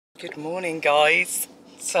Good morning, guys.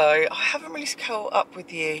 So I haven't really caught up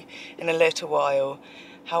with you in a little while.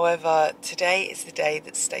 However, today is the day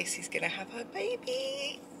that Stacy's gonna have her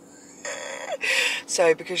baby.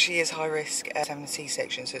 So because she is high risk having a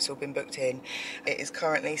C-section, so it's all been booked in. It is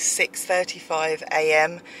currently 6:35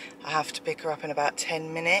 a.m. I have to pick her up in about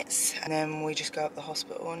 10 minutes and then we just go up the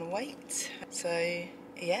hospital and wait. So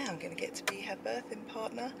yeah, I'm gonna get to be her birthing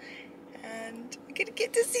partner and we're gonna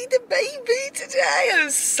get to see the baby today.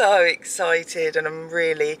 I'm so excited and I'm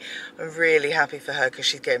really happy for her because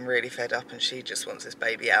she's getting really fed up and she just wants this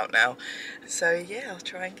baby out now. So yeah, I'll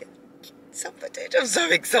try and get something. I'm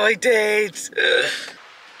so excited.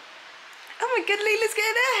 Oh my god, Leela's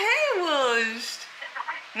getting her hair washed.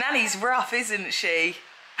 Nanny's rough, isn't she?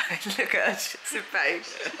 Look at her, she's a babe.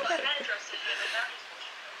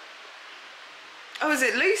 Oh, is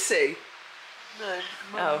it Lucy? No.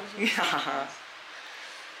 Oh, yeah.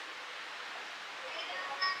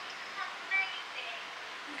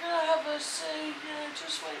 I'm gonna have a say,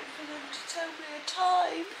 just waiting for them to tell me a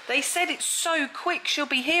time. They said it's so quick, she'll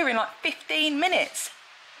be here in like 15 minutes.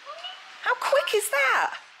 How quick is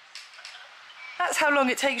that? That's how long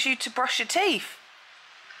it takes you to brush your teeth.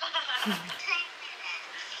 I'll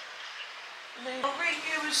ring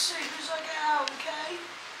you as soon as I get out, okay?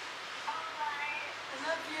 I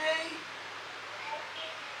love you.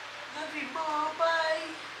 Love you more, bye.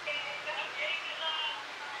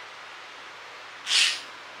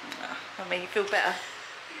 That make you feel better?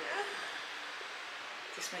 Yeah.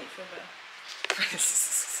 Just make you feel better.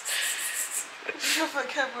 Shove my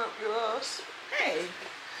camera up your ass. Hey.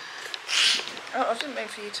 Oh, I didn't mean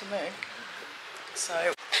for you to move.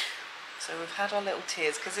 So we've had our little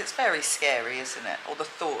tears because it's very scary, isn't it? Or the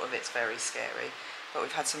thought of it's very scary. But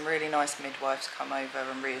we've had some really nice midwives come over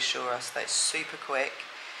and reassure us that it's super quick.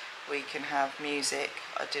 We can have music.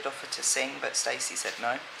 I did offer to sing, but Stacy said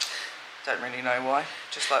no. Don't really know why.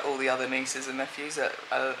 Just like all the other nieces and nephews that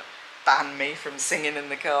ban me from singing in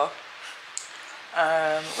the car.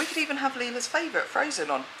 We could even have Leela's favourite,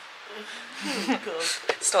 Frozen, on. Oh, God.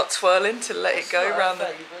 Start twirling to let it go round the...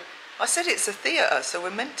 Favourite. I said it's a theatre, so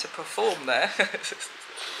we're meant to perform there.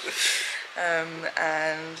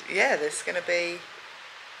 And yeah, there's going to be...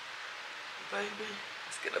 Baby.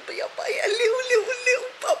 It's going to be a little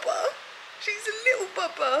papa. She's a little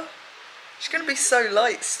papa. She's going to be so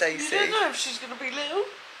light, Stacey. You don't know if she's going to be little.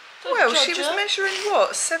 Don't Well, judge she was her. measuring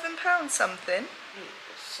what, £7 something?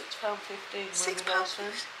 £6.15.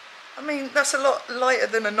 £6. I mean, that's a lot lighter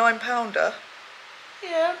than a £9-pounder.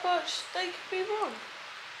 Yeah, but they could be wrong.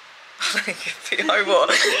 You know what?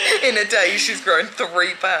 In a day, she's grown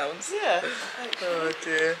 £3. Yeah. Oh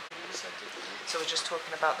dear. So we're just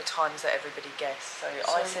talking about the times that everybody guessed. So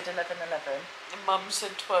I said 11:11. Mum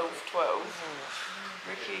said 12:12.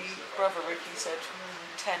 Brother Ricky said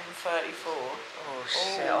 10:34. Oh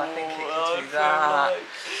shit! I think it I could do feel that. like-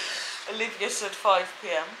 Olivia said 5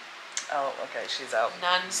 p.m. Oh, okay, she's out.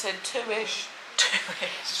 Nan said 2-ish.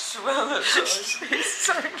 2-ish. Well, that's right. She's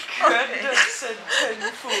so Granddad funny. said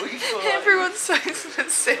 10:45. Everyone's so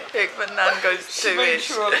specific, but Nan goes She made 2-ish.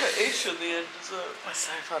 sure I put ish on the end as well. That's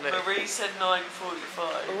so funny. Marie said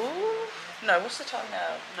 9:45. Ooh. No, what's the time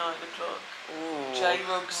now? 9 o'clock. Ooh.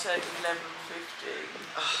 J-Rog said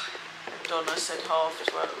 11:15. Donna said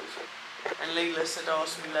 12:30. And Leela said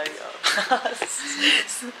ask me later.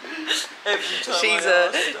 Every time She's I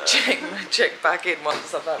asked her. check back in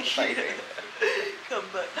once I've had the baby. Come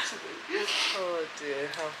back to me. Oh dear,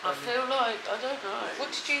 how I funny. feel like, I don't know.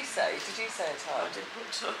 What did you say? Did you say it's hard? I didn't put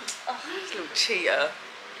time. Oh, little cheater.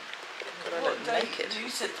 God, I What look date? naked. You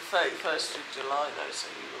said the 31st of July though,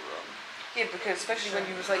 so you were wrong. Yeah, because especially when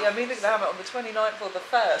you was like, yeah, I'm either going to have it on the 29th or the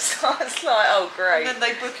 1st. I was like, oh, great. And then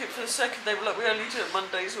they book it for the second. They were like, we only do it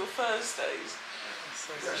Mondays or Thursdays.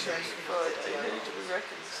 So Friday. Who do we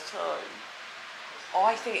reckon's time?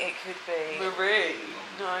 I think it could be... Marie,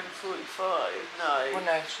 9:45. No. Well,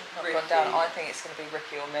 no, she's not Ricky. gone down. I think it's going to be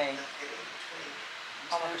Ricky or me.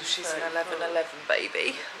 Oh my god, she's an 11:11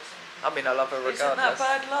 baby. I mean, I love her Isn't that regardless.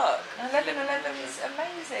 bad luck? 11:11 is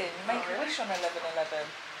amazing. Make a wish on 11:11.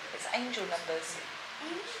 It's angel numbers.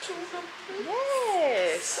 Angel numbers.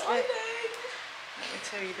 Yes. Let Exciting. me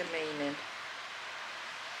tell you the meaning.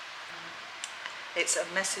 It's a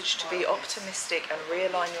message to be optimistic and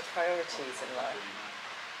realign your priorities in life.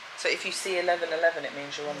 So if you see 11:11, it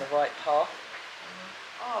means you're on the right path.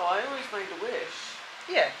 Oh, I always made a wish.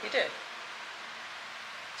 Yeah, you do.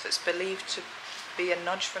 So it's believed to be a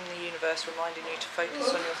nudge from the universe reminding you to focus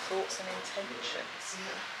on your thoughts and intentions.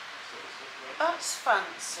 That's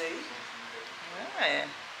fancy. Yeah.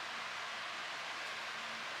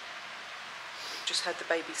 Just heard the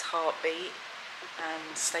baby's heartbeat.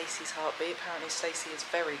 and Stacy's heartbeat. Apparently Stacy is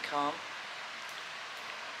very calm.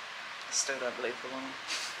 Still don't believe the woman.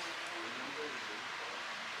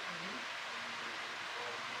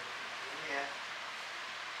 Yeah.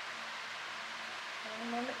 Any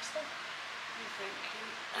more lips there? Thank you.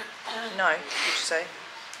 No, did you say?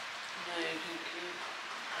 No, thank you.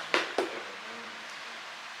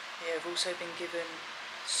 Yeah, I've also been given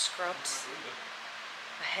scrubs,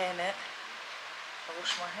 a hairnet. I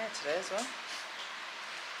washed my hair today as well.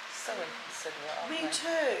 So inconsiderate, aren't Me they?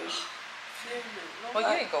 too. Well,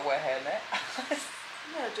 you ain't got to wear a hairnet.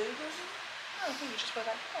 No, I do, doesn't it? No, I think you just wear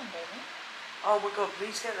that crown, don't you? Oh my god,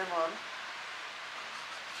 please get them on.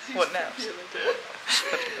 What now? Yeah, they do. So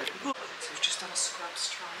we've just done a scrubs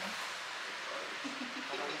trial.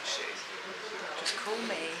 Just call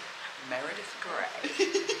me Meredith Grey.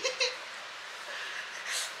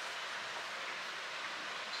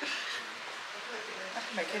 I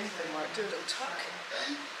can make anything work. Do a little tuck.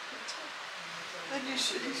 And your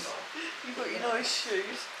shoes. You've got your nice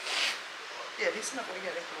shoes. Yeah, at least I'm not going to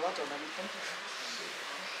get any blood on anything.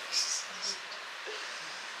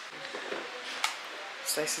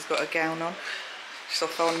 Stacey's got a gown on. She's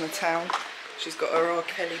off on the town. She's got her R.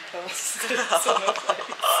 Kelly plasters on her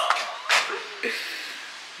face.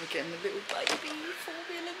 We're getting the little baby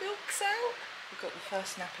formula milks out. We've got the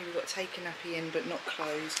first nappy. We've got to take a nappy in, but not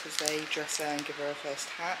clothes, because they dress her and give her first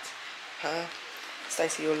hat. Her.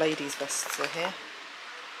 Stacey, your ladies' vests are here.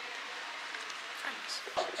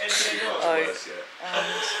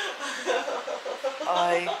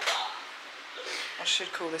 I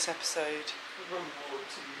should call this episode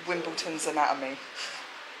Wimbledon's Anatomy.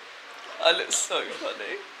 I look so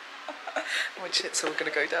funny. My shit's all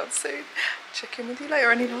gonna go down soon. Check in with you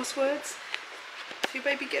later. Any last words to you,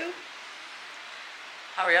 baby girl?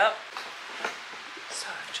 Hurry up. So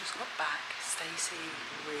I've just got back. Stacy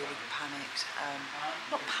really panicked.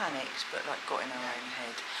 Not panicked, but like got in her own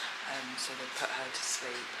head. So they put her to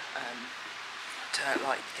sleep to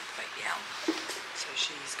like get the baby out. So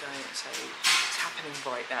she's going. So it's happening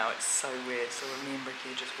right now. It's so weird. So me and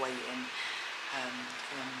Ricky are just waiting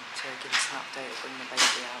for them to give us an update of bringing the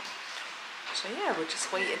baby out. So yeah, we're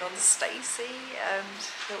just waiting on Stacy and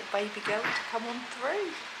little baby girl to come on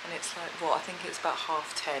through. And it's like, what, I think it's about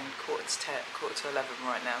 10:30, quarter to 11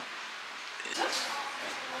 right now.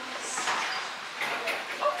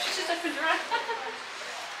 Oh, she's just opened her eyes.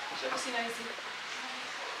 What's your nosy?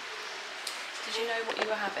 Did you know what you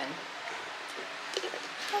were having?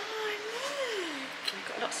 Oh, I know. We've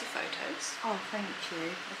got lots of photos. Oh, thank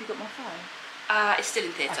you. Have you got my phone? It's still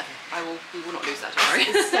in theatre. Okay. We will not lose that, don't worry.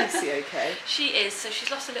 Is Stacy okay? She is, so she's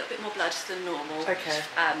lost a little bit more blood than normal. Okay.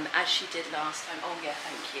 As she did last time. Oh yeah,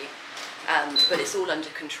 thank you. But it's all under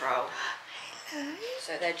control. Hello.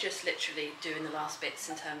 So they're just literally doing the last bits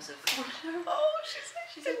in terms of... Oh, no. Oh,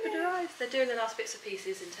 She's opened her eyes. They're doing the last bits and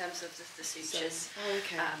pieces in terms of the sutures. Oh,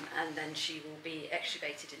 okay. And then she will be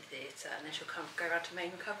extubated in theatre, and then she'll go around to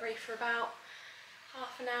main recovery for about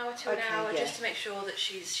half an hour to an hour, just to make sure that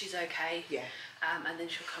she's okay. Yeah. And then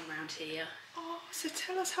she'll come round here. Oh, so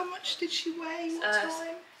tell us, how much did she weigh? What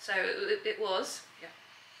time? So it was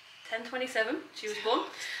 10:27. She was born,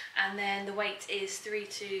 and then the weight is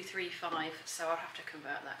 3235. So I'll have to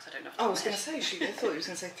convert that because I don't know. I was going to say, I thought he was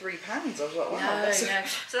going to say £3. I was like, wow. No.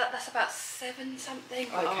 So that's about 7 something.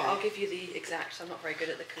 Okay. I'll give you the exact. I'm not very good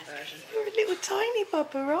at the conversion. You're a little tiny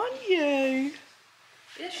bubba, aren't you?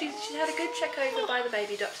 Yeah, she's had a good check over by the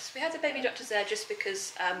baby doctors. We had the baby doctors there just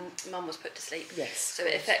because Mum was put to sleep. Yes. So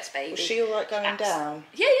it affects baby. Was she all right going down?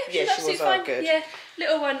 Yeah, Yeah, she was absolutely she was, fine. good. Yeah,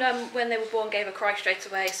 little one when they were born gave a cry straight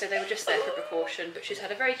away, so they were just there for precaution. But she's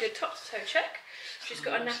had a very good top to toe check. She's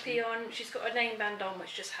got a nappy on. She's got a name band on,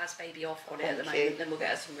 which just has baby off on it at the moment. Then we'll get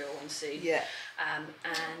her some real ones soon. Yeah.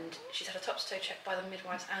 And she's had a top to toe check by the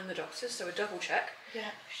midwives and the doctors, so a double check.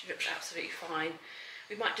 Yeah. She looks absolutely fine.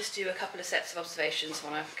 We might just do a couple of sets of observations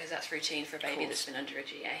on her because that's routine for a baby that's been under a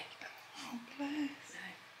GA. Oh, bless.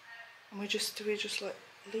 No. And do we just like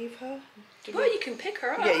leave her? You can pick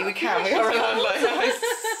her up. Yeah, we can. We are.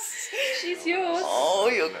 She's yours. Oh,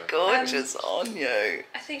 you're gorgeous, aren't you?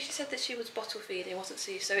 I think she said that she was bottle feeding, wasn't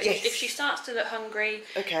she? So Yes. if she starts to look hungry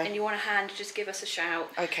and you want a hand, just give us a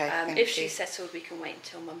shout. Okay, thank if you. she's settled, we can wait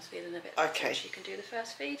until Mum's feeling a bit better Okay. and she can do the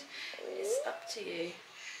first feed. It's up to you.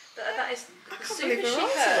 But that is I as can't soon believe as her she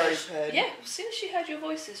eyes heard. are open. Yeah, as soon as she heard your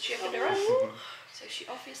voices, she opened her eyes. So she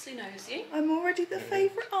obviously knows you. I'm already the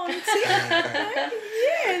favourite auntie.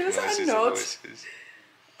 Yeah, was that a nod?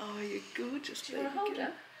 Oh, you're gorgeous. Do you want to hold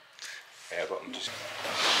her? Yeah, but I'm just...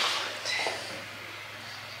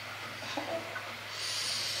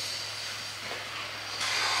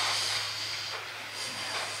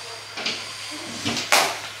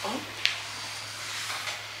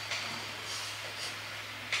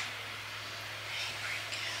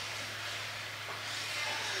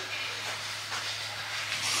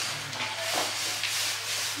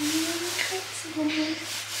 Is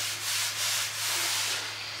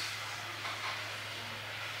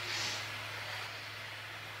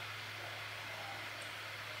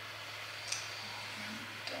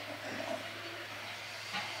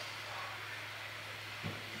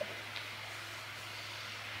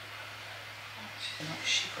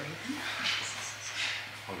she breathing?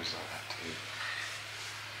 I was like that too.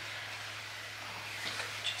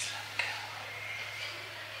 Just let go.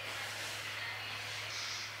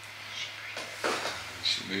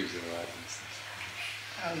 She moves alright and stuff.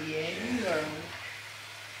 Oh yeah, you are.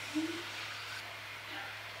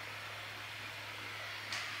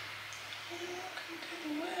 Welcome to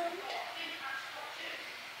the world.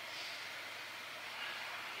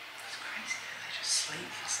 It's crazy that they just sleep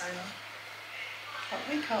for so long. Like,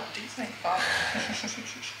 we can't do something fun.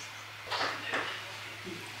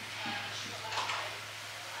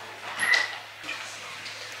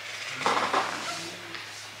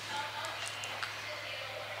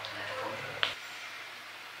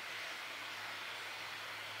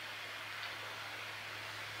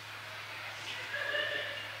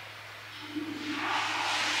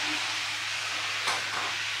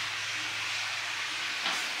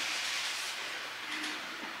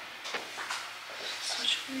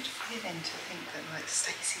 Such a weird feeling to think that like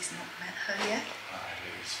Stacey's not met her yet.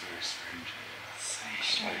 It is very strange. So It's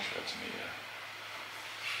strange. like that to me, yeah.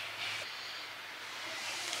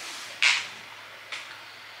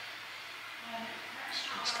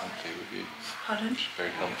 It's comfy with you. Pardon? She's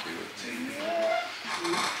very comfy with me.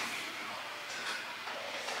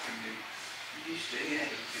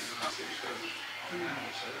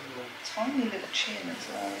 Tiny little chin as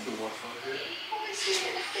well. Oh, I see a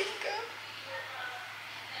little finger.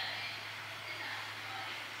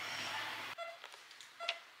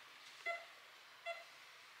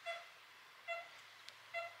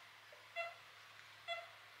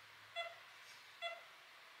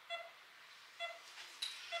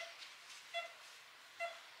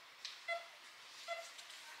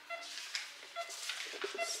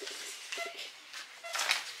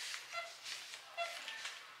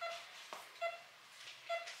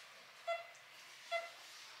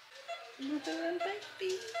 Mother and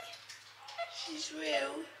baby. She's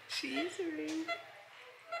real. She is real.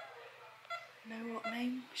 Know what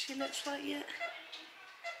name she looks like yet?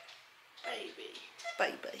 Baby.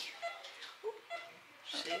 Baby.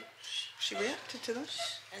 See? She reacted to that.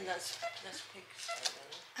 And that's pig's tail.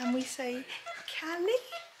 And we say, Callie?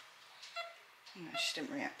 No, she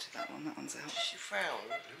didn't react to that one. That one's out. She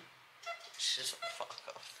frowned. She's like, fuck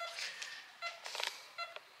off.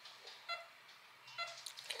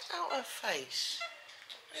 Get out her face.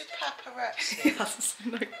 No paparazzi. Yes,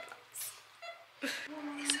 no plans.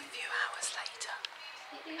 It's a few hours later.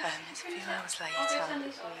 It's a few hours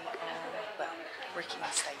later. Well, Ricky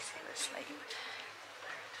and Stacy are asleep.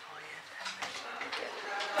 Very tired and ready to get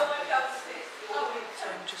up. So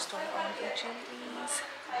I'm just on Auntie Julie's.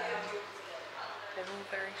 They're all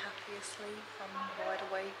very happy asleep. I'm wide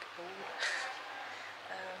awake, bored.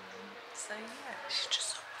 So yeah, she's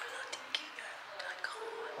just so bloody cute. I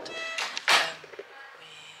can't. We're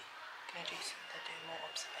gonna do more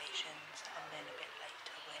observations, and then a bit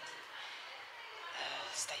later when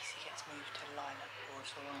Stacy gets moved to lilac ward,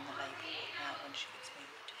 so we're on the labour ward now. When she gets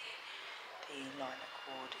moved to the lilac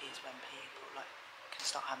ward is when people can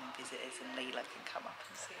start having visitors, and Leela can come up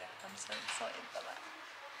and see her. I'm so excited for that.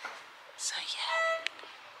 So yeah.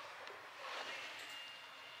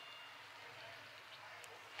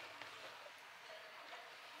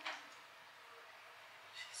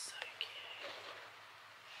 She's so cute.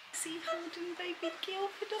 See holding baby girl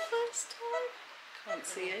for the first time. Can't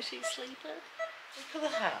see her, she's sleeping. Look at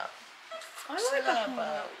the hat. I like the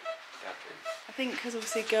hat. I think because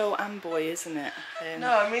obviously girl and boy, isn't it?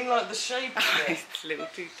 No, I mean like the shape of it. It's a little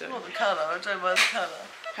tutu. Not the colour, I don't mind the colour.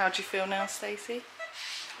 How do you feel now, Stacey?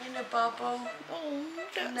 In a bubble. Oh,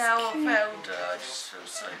 that's Now cute. I've held her, I just feel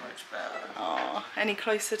so much better. Oh, any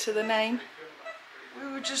closer to the name? We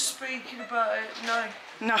were just speaking about it. No.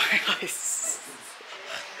 Nice.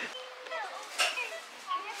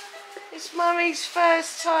 It's Mummy's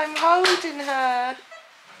first time holding her.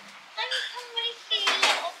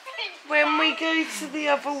 When we go to the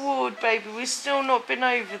other ward, baby, we've still not been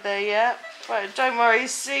over there yet. But don't worry,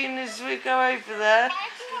 as soon as we go over there.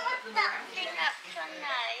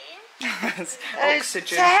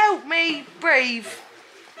 Oxygen. To help me breathe.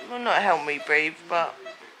 Well, not help me breathe, but...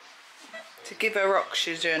 To give her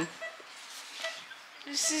oxygen.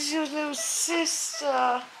 This is your little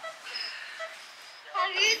sister.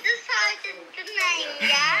 Have you decided the name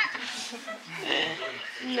yet?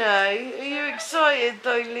 No. Are you excited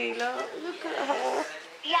though, Leela? Look at her.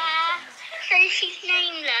 Yeah. so she's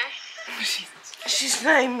nameless. She's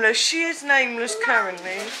nameless. She is nameless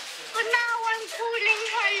currently. But now I'm calling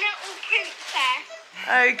her Little Princess.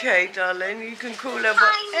 Okay, darling, you can call her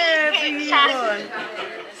Hi, whatever you Princess.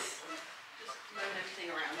 want.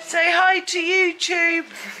 Say hi to YouTube.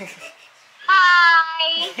 Hi.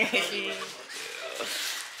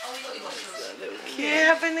 You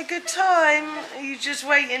having a good time? Are you just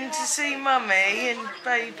waiting to see mummy and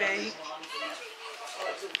baby?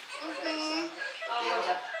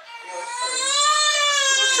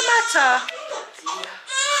 What's the matter?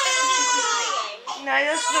 No,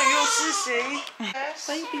 that's not your sissy.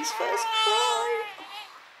 Baby's first cry.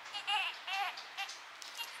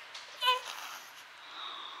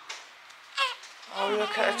 Oh,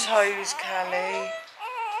 look at her toes, Callie.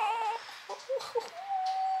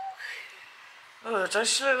 Oh, does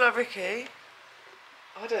she look like Ricky?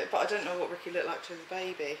 But I don't know what Ricky looked like to the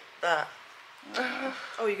baby. That.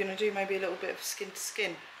 Oh, you're going to do maybe a little bit of skin to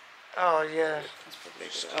skin. Oh, yeah. That's probably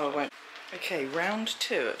good. Oh, I won't. Okay, round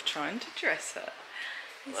 2 of trying to dress her.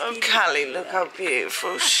 Oh, Callie, look how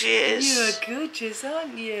beautiful she is. You're gorgeous,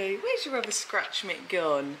 aren't you? Where's your other scratch mitt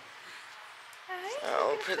gone?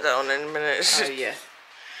 I'll put that on in a minute. Oh, yeah.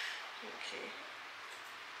 Okay.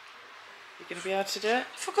 You going to be able to do it?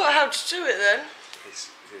 I forgot how to do it then.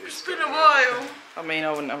 It's been a while. I mean,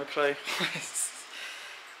 I wouldn't have a clue. It's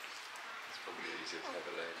probably easier to have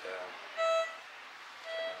it laid down.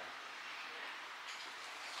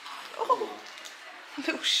 Oh, a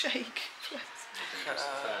little shake.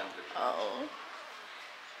 Oh.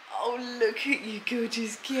 Oh, look at you,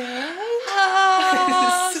 gorgeous girl.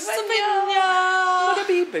 Ah,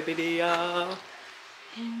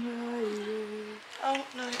 Oh,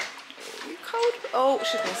 no. You cold? Oh,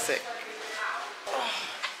 she's been sick.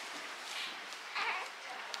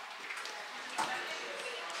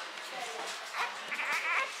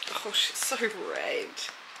 Oh, she's so red.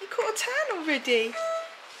 You caught a tan already.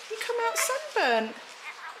 You come out sunburnt.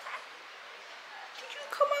 Did you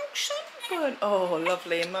come out sunburnt? Oh,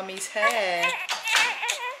 lovely. And Mummy's hair.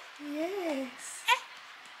 Yes.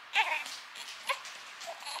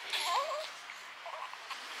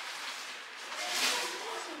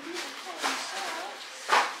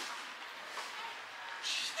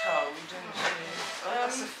 She's cold, isn't she? I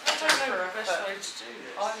don't know the best way to do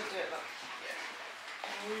this. I would do it like,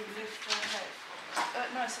 Can we lift her head?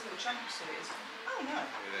 no, it's a little jumpsuit, isn't it? Oh, no.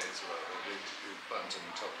 It is, well, the buttons on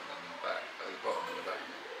the top and then the back, at the bottom and the back.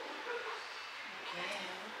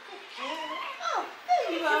 Oh,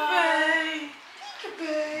 there you are.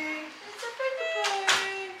 Peekaboo. It's a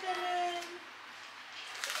peekaboo, darling.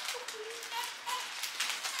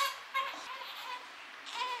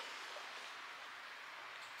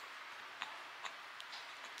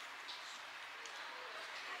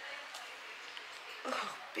 Oh,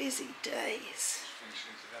 busy days.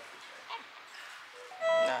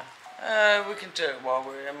 No. We can do it while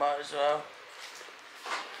we're here, might as well.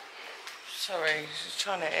 Sorry, she's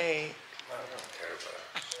trying to eat. No, I don't care about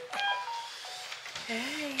that.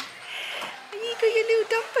 Hey, you got your little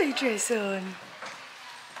Dumbo dress on.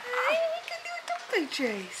 Hey, you got your little Dumbo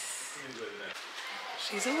dress.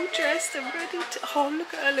 She's all dressed and ready to... Oh,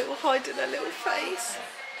 look at her little hiding her little face.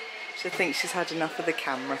 She thinks she's had enough of the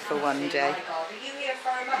camera for one day.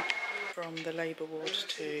 From the labour ward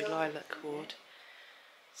to lilac ward.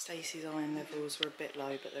 Stacey's iron levels were a bit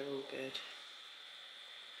low, but they're all good.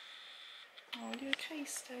 Oh, are you okay,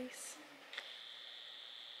 Stace?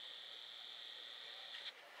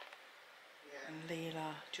 And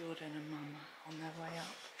Leela, Jordan and Mama on their way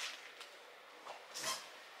up.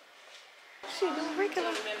 She's a regular.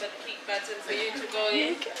 Remember the click button for you to go in.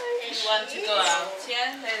 You go. You want to go out,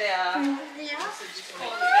 yeah? There they are.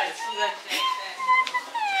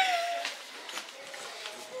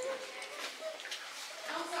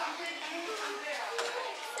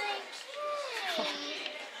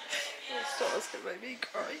 Stars that made me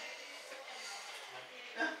cry.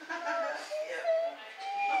 Yeah.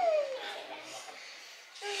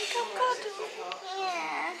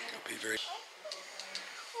 I'll be very...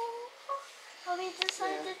 Have we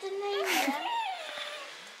decided to name them?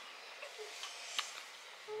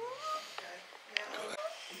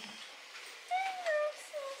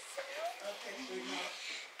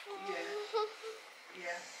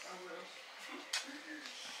 Yeah, I will.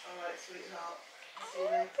 Alright, sweetheart. See you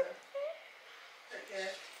later. Take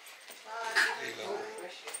care.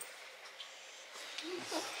 Bye.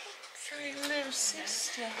 Sorry, little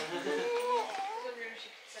sister.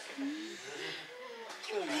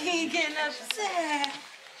 You getting upset?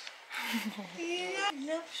 Yeah,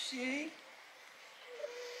 loves you.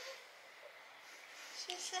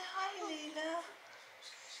 She said hi, Leela.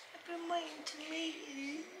 been waiting to meet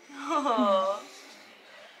you. Oh,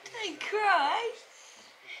 don't cry.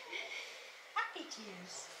 Happy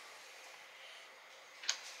tears.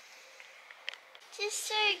 She's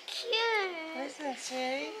so cute. Isn't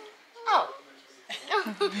she? Oh.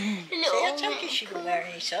 See, I told you she wouldn't wear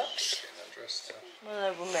any socks. Well,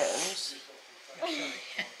 they were mittens.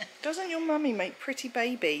 Doesn't your mummy make pretty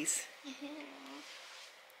babies?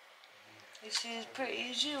 Is she as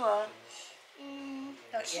pretty as you are?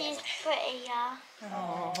 She's prettier.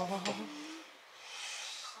 No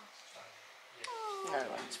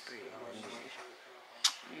one's pretty.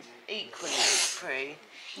 You're equally pretty.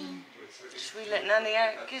 Should we let Nanny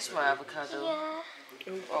out Gizmo have a cuddle? Yeah.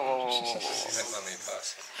 Oh.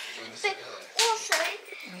 But also,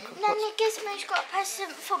 Nanny Gizmo's got a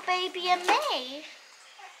present for baby and me.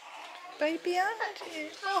 Baby and you.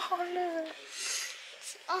 Oh, look.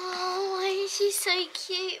 Oh, she's so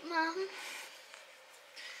cute, Mum.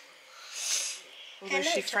 Although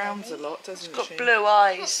she frowns a lot, doesn't She's got she? blue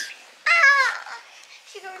eyes. Ah!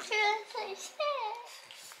 She got to so sad.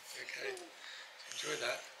 Okay. Enjoy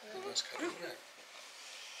that. Nice cuddle, isn't it?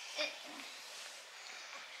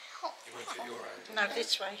 You won't fit your hand. No,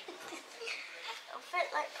 this way. It'll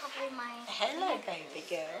fit like probably mine. Hello, baby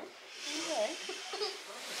girl. Hello.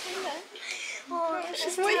 Hello. Oh,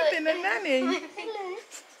 She's waving at Nanny. Hello.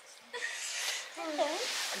 Hello.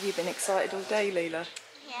 Have you been excited all day, Leela?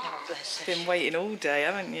 Yeah. Bless her. Been waiting all day,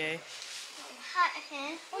 haven't you? Hat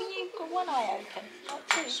here. Oh, you've got one eye open. Like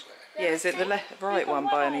two. Yeah, is it the right one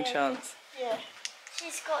by any chance? Yeah.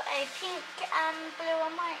 She's got a pink and blue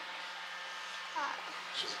and white hat.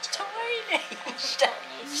 She's tiny.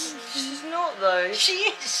 She's not though. She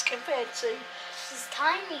is compared to. She's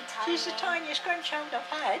tiny. She's the tiniest grandchild I've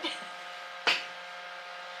had.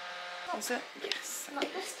 Is it? Yes. Not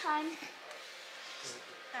this time.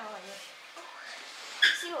 How are you?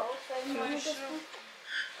 See what also mine is.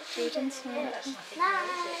 Jordan's Nice.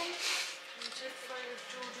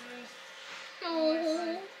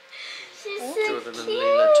 Oh, she's so Jordan and cute.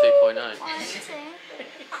 Leela 2.0.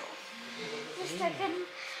 Just I can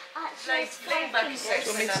actually Lean back a second. Do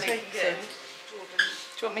you want me to take it? Do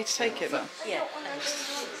you want me to take it, Mum? Yeah.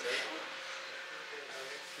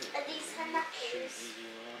 Are these her nappies?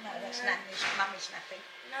 No, that's Nanny's, Mummy's nappy.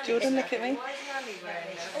 Jordan, look at me. Why is Nanny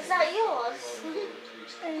wearing them? Is that yours?